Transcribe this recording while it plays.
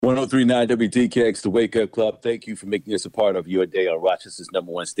1039 WDKX, the Wake Up Club. Thank you for making us a part of your day on Rochester's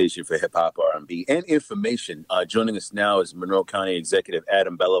 #1 station for hip hop, R&B, and information. Joining us now is Monroe County Executive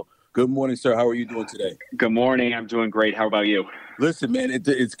Adam Bello. Good morning, sir. How are you doing today? Good morning. I'm doing great. How about you? Listen, man,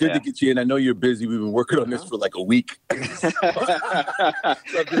 it's good to get you in. I know you're busy. We've been working on this for like a week. So I'm just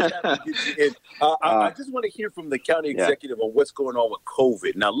happy to get you in. I just want to hear from the county executive on what's going on with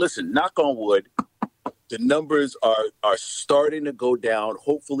COVID. Now, listen, knock on wood. The numbers are starting to go down.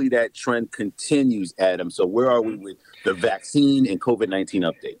 Hopefully that trend continues, Adam. So where are we with the vaccine and COVID-19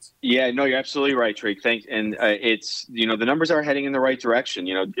 updates? Yeah, no, you're absolutely right, Trey. Thanks. And it's, the numbers are heading in the right direction.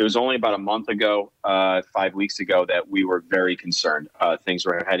 It was only about a month ago, 5 weeks ago, that we were very concerned. Things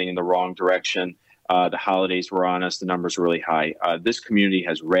were heading in the wrong direction. The holidays were on us. The numbers were really high. This community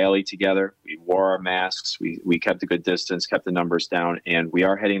has rallied together. We wore our masks. We kept a good distance, kept the numbers down, and we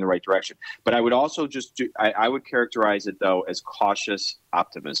are heading in the right direction. But I would also I would characterize it, though, as cautious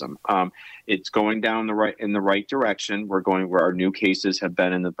optimism. It's going down in the right direction. We're going where our new cases have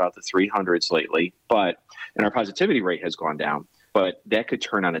been in about the 300s lately, and our positivity rate has gone down. But that could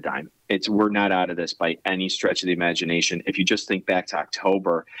turn on a dime. We're not out of this by any stretch of the imagination. If you just think back to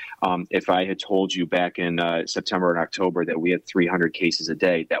October, if I had told you back in September and October that we had 300 cases a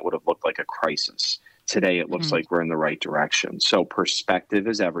day, that would have looked like a crisis. Today, it looks like we're in the right direction. So perspective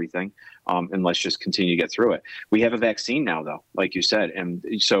is everything, and let's just continue to get through it. We have a vaccine now, though, like you said. And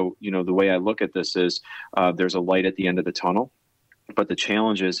so, the way I look at this is there's a light at the end of the tunnel. But the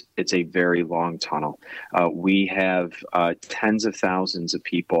challenge is it's a very long tunnel. We have tens of thousands of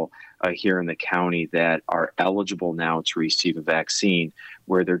people here in the county that are eligible now to receive a vaccine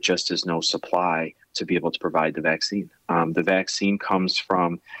where there just is no supply to be able to provide the vaccine. The vaccine comes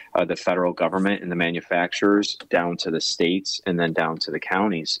from the federal government and the manufacturers down to the states and then down to the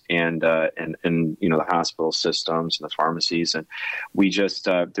counties and the hospital systems and the pharmacies. And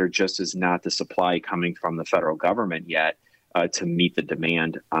there just is not the supply coming from the federal government yet to meet the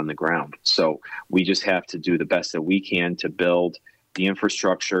demand on the ground. So we just have to do the best that we can to build the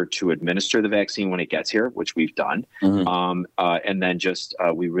infrastructure to administer the vaccine when it gets here, which we've done. And then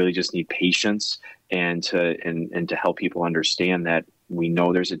we really just need patience and to help people understand that we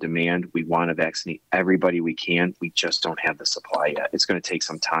know there's a demand. We want to vaccinate everybody we can. We just don't have the supply yet. It's going to take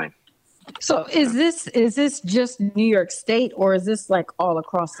some time. So is this just New York State, or is this like all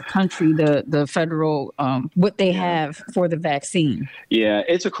across the country, the federal, what they have for the vaccine? Yeah,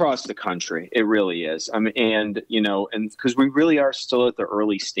 it's across the country. It really is. And because we really are still at the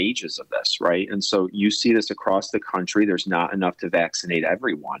early stages of this, right? And so you see this across the country. There's not enough to vaccinate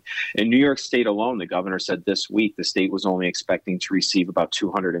everyone. In New York State alone, the governor said this week the state was only expecting to receive about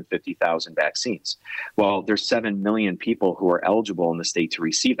 250,000 vaccines. Well, there's 7 million people who are eligible in the state to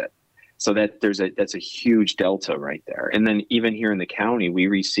receive it. So that's a huge delta right there. And then even here in the county, we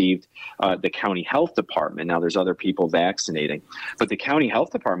received the county health department. Now there's other people vaccinating, but the county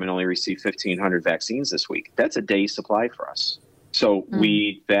health department only received 1,500 vaccines this week. That's a day's supply for us. So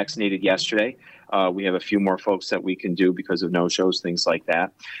we vaccinated yesterday. We have a few more folks that we can do because of no-shows, things like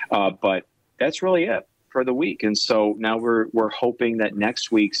that. But that's really it for the week. And so now we're hoping that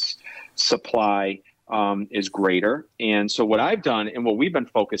next week's supply is greater. And so what I've done and what we've been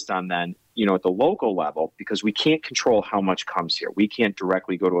focused on then, at the local level, because we can't control how much comes here. We can't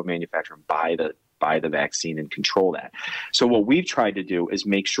directly go to a manufacturer and buy the vaccine and control that. So what we've tried to do is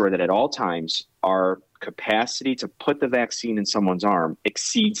make sure that at all times our capacity to put the vaccine in someone's arm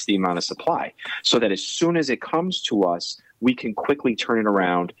exceeds the amount of supply, so that as soon as it comes to us, we can quickly turn it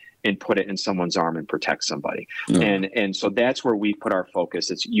around and put it in someone's arm and protect somebody. And so that's where we put our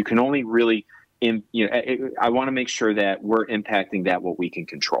focus. You can only really I want to make sure that we're impacting what we can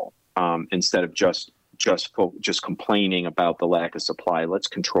control, instead of just complaining about the lack of supply. Let's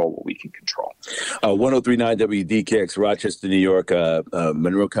control what we can control. 1039 WDKX, Rochester, New York.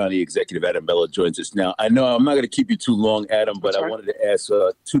 Monroe County Executive Adam Bello joins us now. I know I'm not going to keep you too long, Adam, but I wanted to ask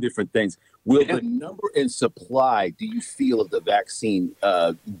two different things. Will the number and supply, do you feel, of the vaccine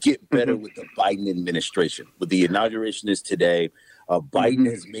get better with the Biden administration? With the inauguration is today. Biden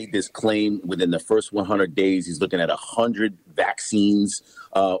has made this claim within the first 100 days. He's looking at 100 vaccines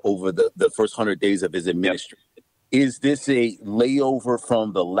over the first 100 days of his administration. Is this a layover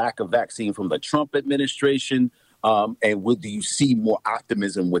from the lack of vaccine from the Trump administration? And do you see more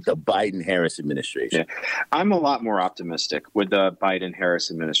optimism with the Biden-Harris administration? Yeah. I'm a lot more optimistic with the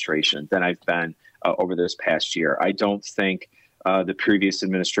Biden-Harris administration than I've been over this past year. I don't think the previous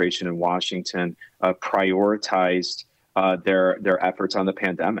administration in Washington prioritized their efforts on the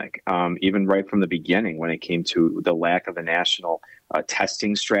pandemic, even right from the beginning when it came to the lack of a national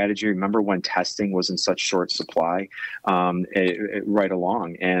testing strategy. Remember when testing was in such short supply right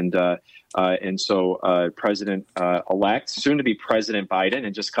along. And so President-elect, soon to be President Biden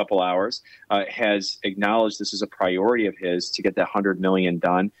in just a couple hours, has acknowledged this is a priority of his to get that 100 million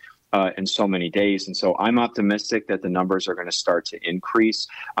done in so many days. And so I'm optimistic that the numbers are going to start to increase.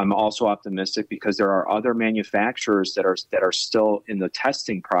 I'm also optimistic because there are other manufacturers that are still in the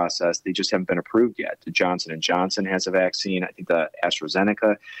testing process. They just haven't been approved yet. The Johnson & Johnson has a vaccine. I think the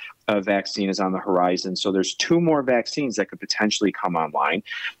AstraZeneca vaccine is on the horizon. So there's 2 more vaccines that could potentially come online.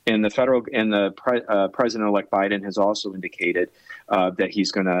 And the President-elect Biden has also indicated that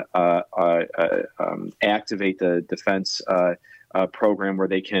he's going to activate the defense program where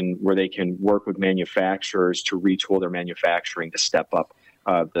they can work with manufacturers to retool their manufacturing to step up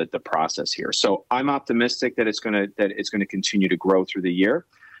the process here. So I'm optimistic that it's going to continue to grow through the year,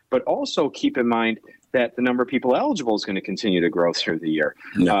 but also keep in mind that the number of people eligible is going to continue to grow through the year.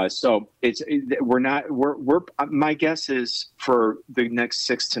 No. So my guess is for the next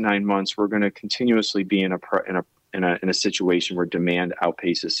 6 to 9 months, we're going to continuously be in a situation where demand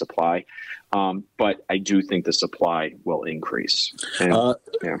outpaces supply. But I do think the supply will increase. And,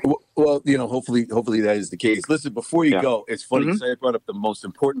 yeah. Well, hopefully that is the case. Listen, before you go, it's funny because I brought up the most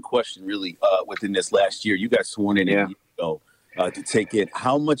important question really within this last year. You got sworn in a year ago to take in.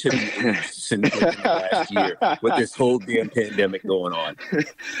 How much have you aged since the last year with this whole damn pandemic going on?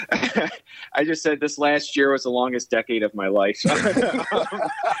 I just said this last year was the longest decade of my life.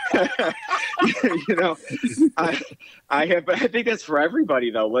 I think that's for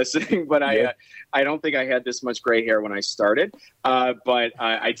everybody though listening, but I don't think I had this much gray hair when I started. But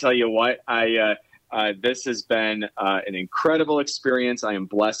I tell you what, this has been an incredible experience. I am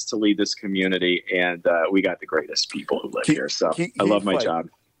blessed to lead this community, and we got the greatest people who live here. So I love my job.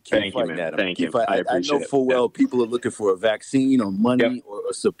 Thank you, man. Adam. Thank you. I appreciate it. I know full well people are looking for a vaccine or money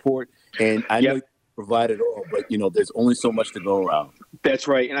or support, and I know you provide it all, but there's only so much to go around. That's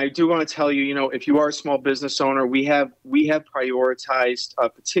right. And I do want to tell you, if you are a small business owner, we have prioritized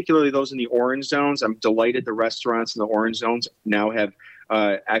particularly those in the orange zones. I'm delighted the restaurants in the orange zones now have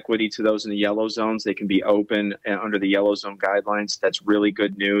equity to those in the yellow zones. They can be open under the yellow zone guidelines. That's really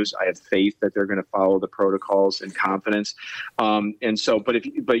good news. I have faith that they're going to follow the protocols and confidence.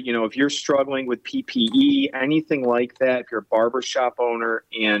 If you're struggling with PPE, anything like that, if you're a barbershop owner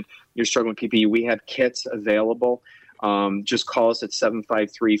and you're struggling with PPE, we have kits available. Just call us at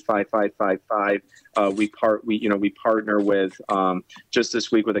 753-5555. We partner with just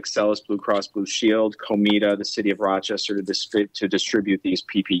this week with Excelis, Blue Cross Blue Shield, Comida, the city of Rochester to distribute these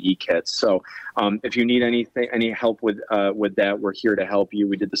PPE kits. So if you need any help with that, we're here to help you.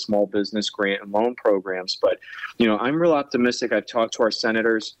 We did the small business grant and loan programs, but I'm real optimistic. I've talked to our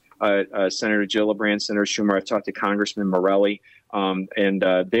senators, Senator Gillibrand, Senator Schumer. I've talked to Congressman Morelli. And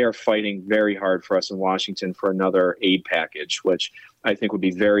they are fighting very hard for us in Washington for another aid package, which I think would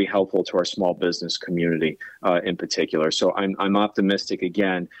be very helpful to our small business community in particular. So I'm optimistic,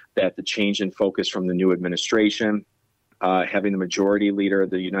 again, that the change in focus from the new administration, having the majority leader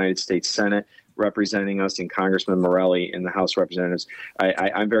of the United States Senate representing us and Congressman Morelli in the House of Representatives,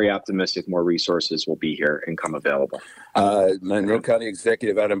 I'm very optimistic more resources will be here and come available. Monroe County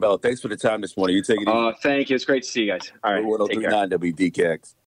Executive Adam Bello, thanks for the time this morning. You take it easy. Thank you. It's great to see you guys. All right. 1039 WDKX.